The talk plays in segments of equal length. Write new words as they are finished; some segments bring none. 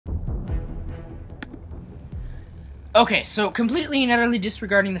Okay, so completely and utterly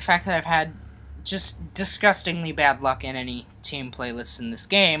disregarding the fact that I've had just disgustingly bad luck in any team playlists in this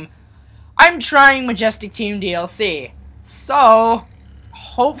game, I'm trying Majestic Team DLC. So,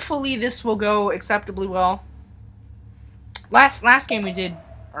 hopefully this will go acceptably well. Last game we did,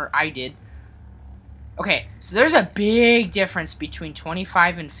 or I did. Okay, so there's a big difference between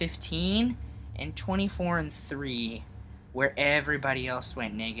 25 and 15 and 24 and 3, where everybody else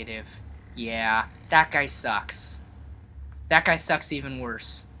went negative. Yeah, that guy sucks. That guy sucks even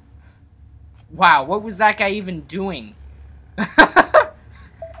worse. Wow, what was that guy even doing?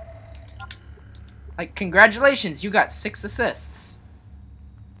 Like, congratulations, you got 6 assists.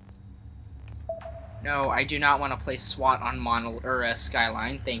 No, I do not want to play SWAT on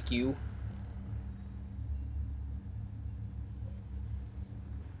Skyline, thank you.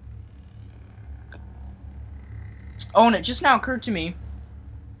 Oh, and it just now occurred to me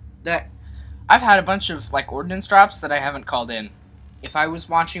that I've had a bunch of, like, ordnance drops that I haven't called in. If I was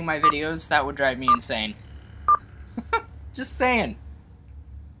watching my videos, that would drive me insane. Just saying.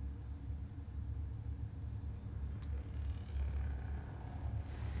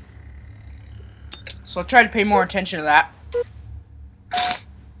 So I'll try to pay more attention to that.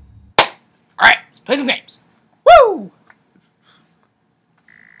 Alright, let's play some games. Woo!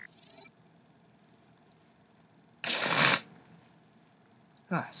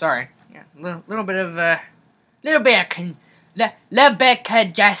 Oh, sorry. Yeah, little bit of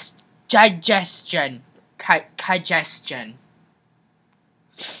congestion.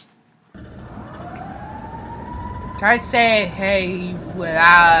 Try to say hey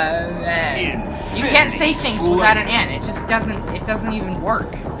without you can't say things without an N. It just doesn't even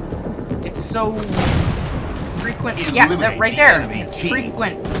work. It's so frequent. Yeah, that right there. It's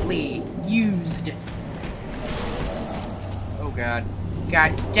frequently used. Oh god.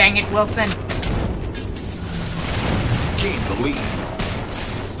 God dang it, Wilson. Gain the lead.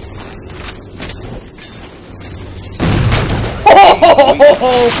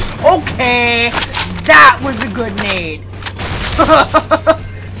 Oh, okay. That was a good nade.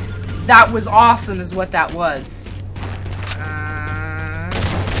 That was awesome is what that was.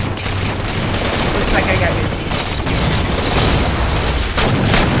 Looks like I got good team.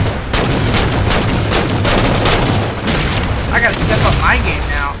 I gotta step up my game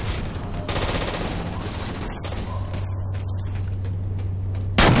now.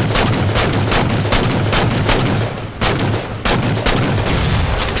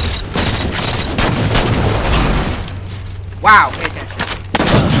 Wow, pay attention.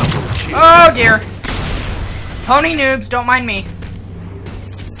 Oh dear. Pony noobs, don't mind me.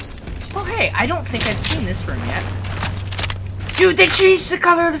 Oh hey, I don't think I've seen this room yet. Dude, they changed the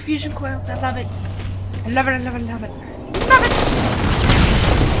color of the fusion coils. I love it. I love it, I love it, I love it. Love it!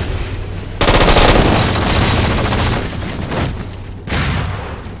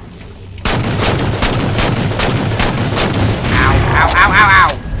 Ow, ow, ow, ow,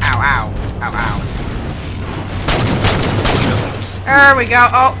 ow. Ow, ow, ow, ow. There we go.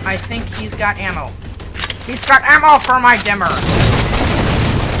 Oh, I think he's got ammo. He's got ammo for my dimmer.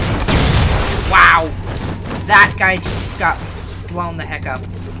 Wow. That guy just got blown the heck up.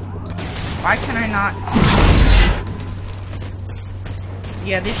 Why can I not...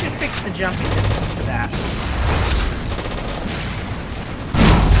 Yeah, they should fix the jumping distance for that.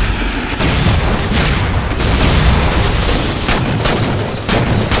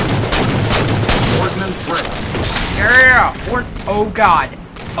 Ordnance ready. Yeah! Oh god.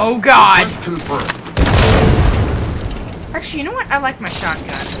 Oh god! Quest confirmed. Actually, you know what? I like my shotgun.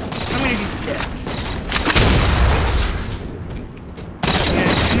 I'm gonna do this.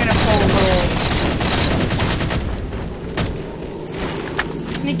 I'm gonna pull a little...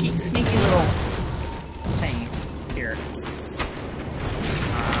 Sneaky little thing here.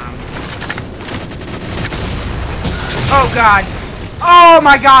 Oh god. Oh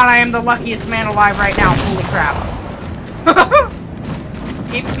my god, I am the luckiest man alive right now. Holy crap.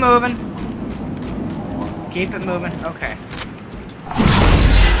 Keep it moving. Keep it moving. Okay.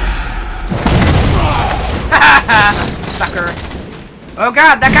 Sucker. Oh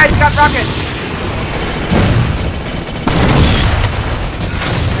god, that guy's got rockets.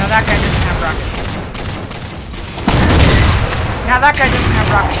 No, that guy doesn't have rockets. Now that guy doesn't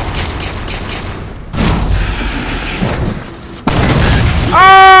have rockets.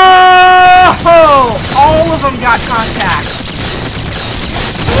 Oh! All of them got contact.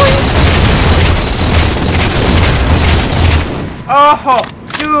 Sweet. Oh,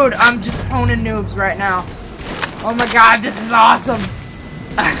 dude, I'm just poning noobs right now. Oh my god, this is awesome.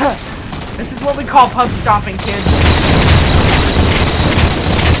 This is what we call pub stomping, kids.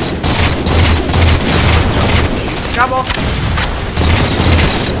 double.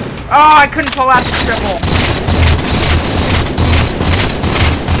 Oh, I couldn't pull out the triple.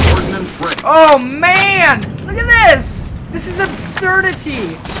 Oh, man! Look at this! This is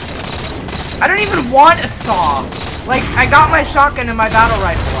absurdity! I don't even want a saw. Like, I got my shotgun and my battle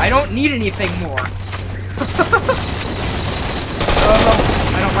rifle. I don't need anything more. Oh,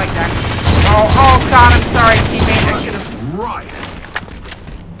 I don't like that. Oh God, I'm sorry, teammate. I should have... Right.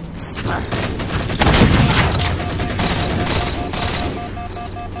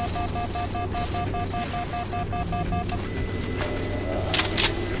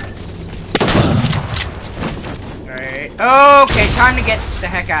 Alright. Okay, time to get the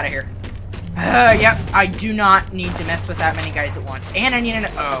heck out of here. Yep, I do not need to mess with that many guys at once. And I need an...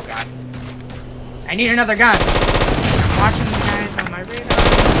 Oh, God. I need another gun. I'm watching the guys on my radar.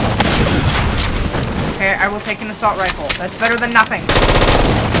 Okay, I will take an assault rifle. That's better than nothing.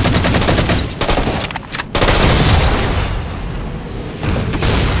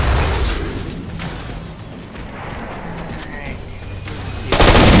 Alright. Let's see.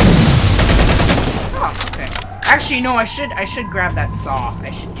 Oh, okay. Actually, no, I should grab that saw.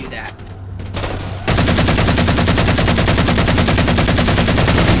 I should do that.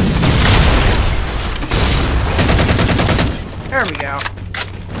 There we go.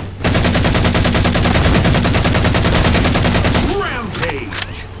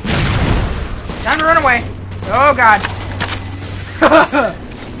 Rampage. Time to run away. Oh God.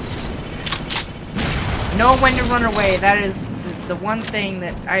 Know when to run away. That is the one thing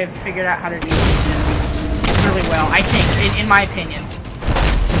that I have figured out how to do just really well, I think, in my opinion.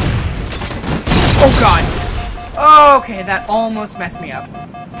 Oh God. Okay, that almost messed me up.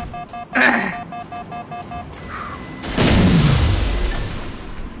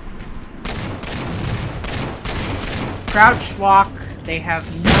 Crouch, walk. They have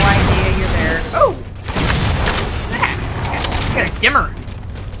no idea you're there. Oh! Ah, got a dimmer.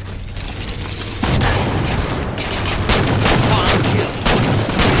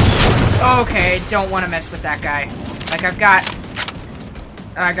 Okay, don't want to mess with that guy. Like,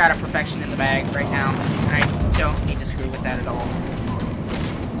 I got a perfection in the bag right now. And I don't need to screw with that at all.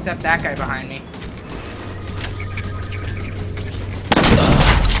 Except that guy behind me.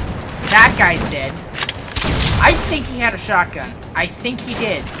 That guy's dead. I think he had a shotgun. I think he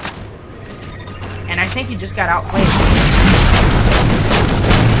did. And I think he just got outplayed.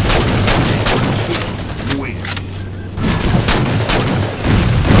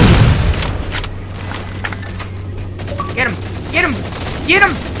 Get him! Get him! Get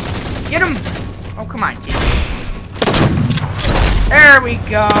him! Get him! Oh, come on, team. There we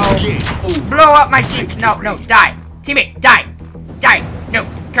go. Blow up my team. No, no, die. Teammate, die. Die. No,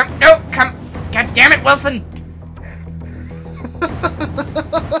 come, no, come. God damn it, Wilson.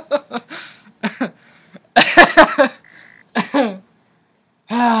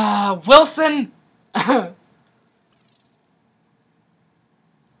 Wilson.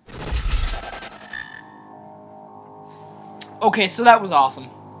 Okay, so that was awesome.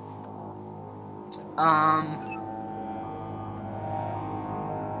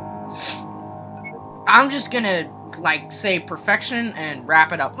 I'm just gonna, like, say perfection and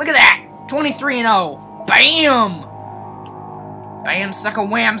wrap it up. Look at that! 23-0! Bam! Bam, sucker,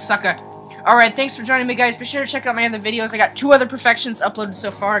 wham, sucker. Alright, thanks for joining me, guys. Be sure to check out my other videos. I got 2 other perfections uploaded so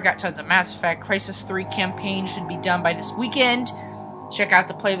far. I got tons of Mass Effect. Crisis 3 campaign should be done by this weekend. Check out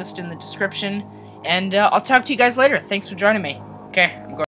the playlist in the description. And I'll talk to you guys later. Thanks for joining me. Okay,